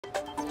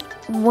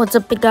What's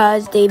up,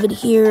 guys? David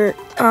here.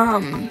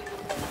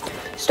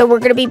 So we're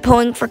gonna be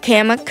pulling for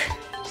Kamek.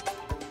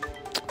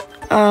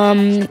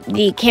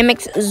 The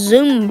Kamek's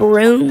Zoom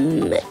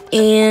Broom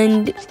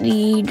and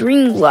the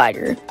Dream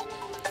Glider.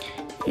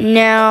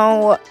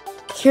 Now,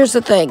 here's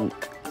the thing.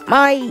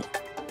 My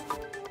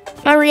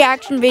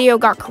reaction video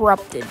got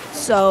corrupted,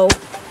 so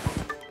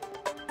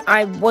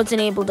I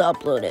wasn't able to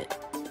upload it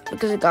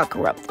because it got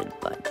corrupted,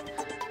 but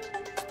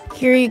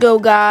here you go,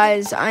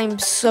 guys. I'm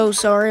so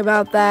sorry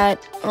about that.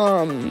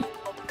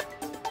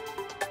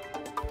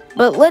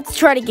 But let's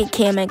try to get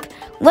Kamek.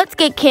 Let's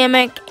get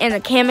Kamek and the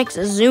Kamek's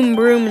Zoom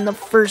Broom in the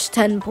first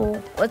 10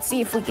 pull. Let's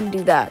see if we can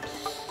do that.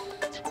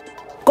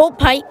 Gold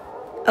pipe.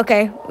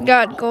 Okay, we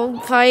got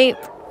gold pipe.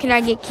 Can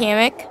I get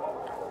Kamek?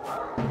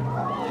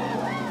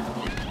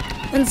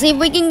 Let's see if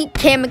we can get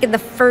Kamek in the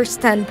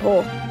first 10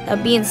 pull.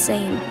 That'd be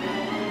insane.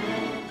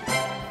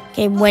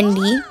 Okay,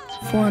 Wendy,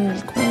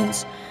 400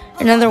 coins.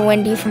 Another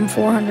Wendy from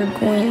 400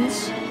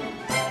 coins.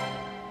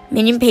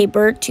 Minion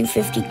Paper,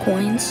 250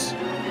 coins.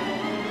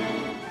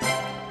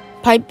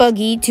 Pipe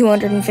Buggy,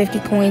 250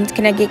 coins.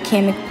 Can I get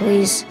Kamek,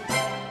 please?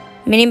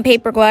 Minion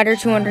Paper Glider,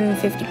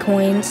 250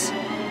 coins.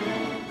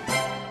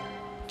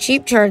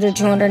 Cheap Charger,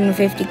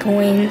 250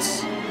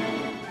 coins.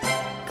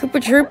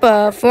 Koopa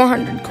Troopa,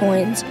 400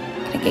 coins.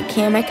 Can I get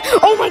Kamek?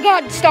 Oh my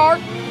god, Star!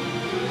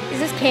 Is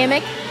this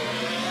Kamek?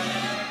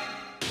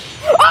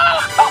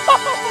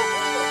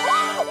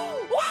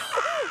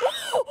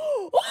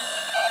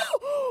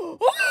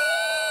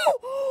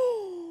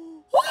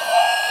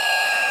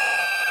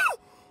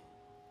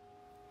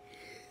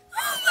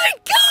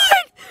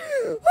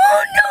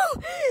 Oh no!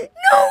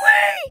 No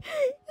way!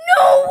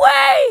 No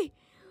way!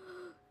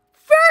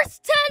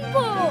 First 10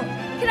 pull!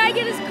 Can I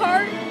get his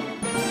card?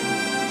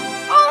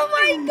 Oh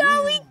my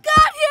god, we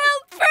got him!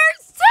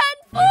 First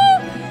 10 pull!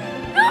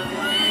 No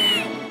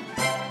way!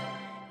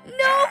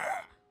 No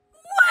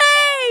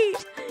way!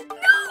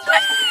 No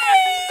way!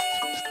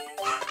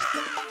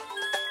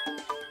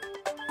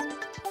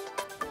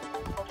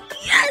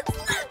 Yes,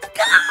 let's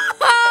go!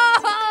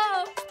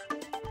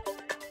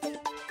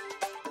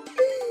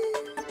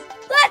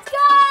 Let's go!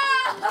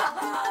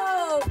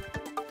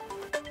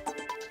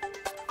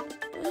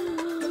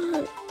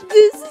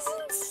 This is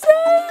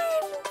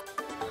insane!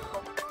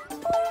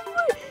 Oh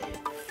my,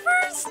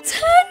 first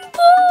 10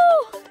 pull!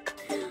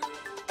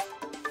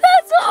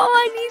 That's all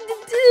I need to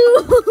do!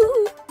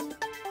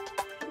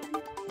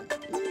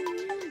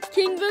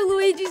 King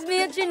Luigi's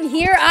Mansion,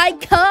 here I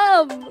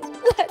come!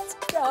 Let's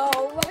go!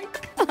 Oh my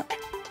god!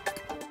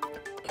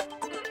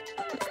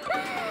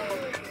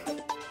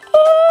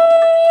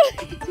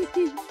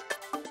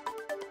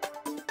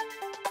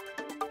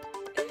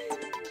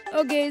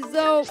 Okay,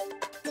 so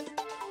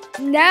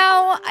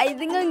now I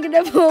think I'm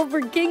gonna pull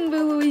for King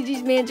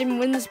Luigi's Mansion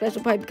when the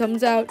special pipe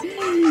comes out.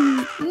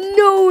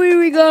 No way,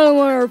 we got him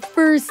on our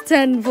first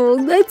 10 pull.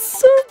 That's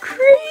so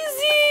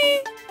crazy.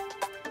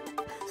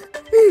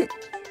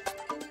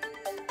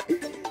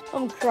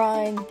 I'm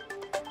crying.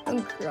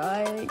 I'm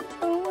crying.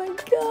 Oh my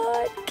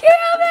god,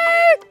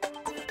 Kamek!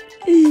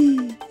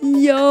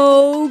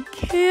 Yo,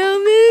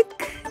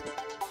 Kamek!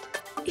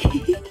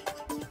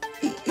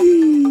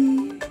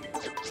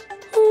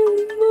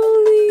 Holy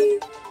moly!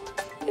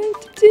 I have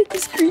to take a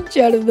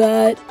screenshot of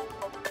that.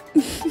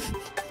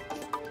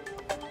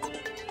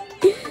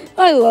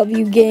 I love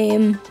you,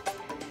 game.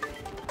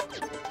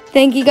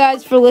 Thank you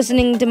guys for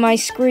listening to my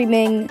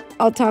screaming.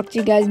 I'll talk to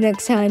you guys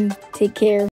next time. Take care.